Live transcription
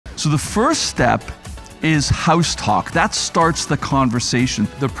So the first step is HouseTalk. That starts the conversation.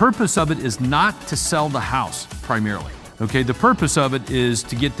 The purpose of it is not to sell the house primarily. Okay, the purpose of it is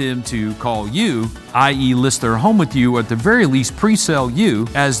to get them to call you, i.e. list their home with you, or at the very least pre-sell you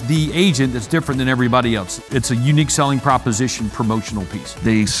as the agent that's different than everybody else. It's a unique selling proposition promotional piece.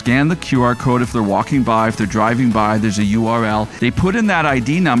 They scan the QR code if they're walking by, if they're driving by, there's a URL. They put in that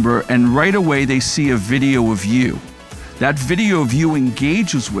ID number and right away they see a video of you. That video of you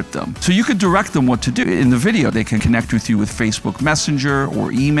engages with them. So you could direct them what to do. In the video, they can connect with you with Facebook Messenger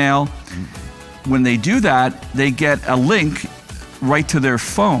or email. When they do that, they get a link right to their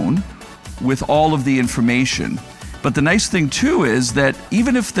phone with all of the information. But the nice thing too is that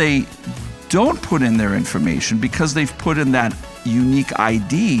even if they don't put in their information, because they've put in that unique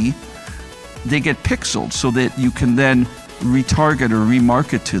ID, they get pixeled so that you can then retarget or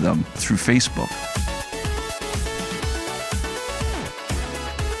remarket to them through Facebook.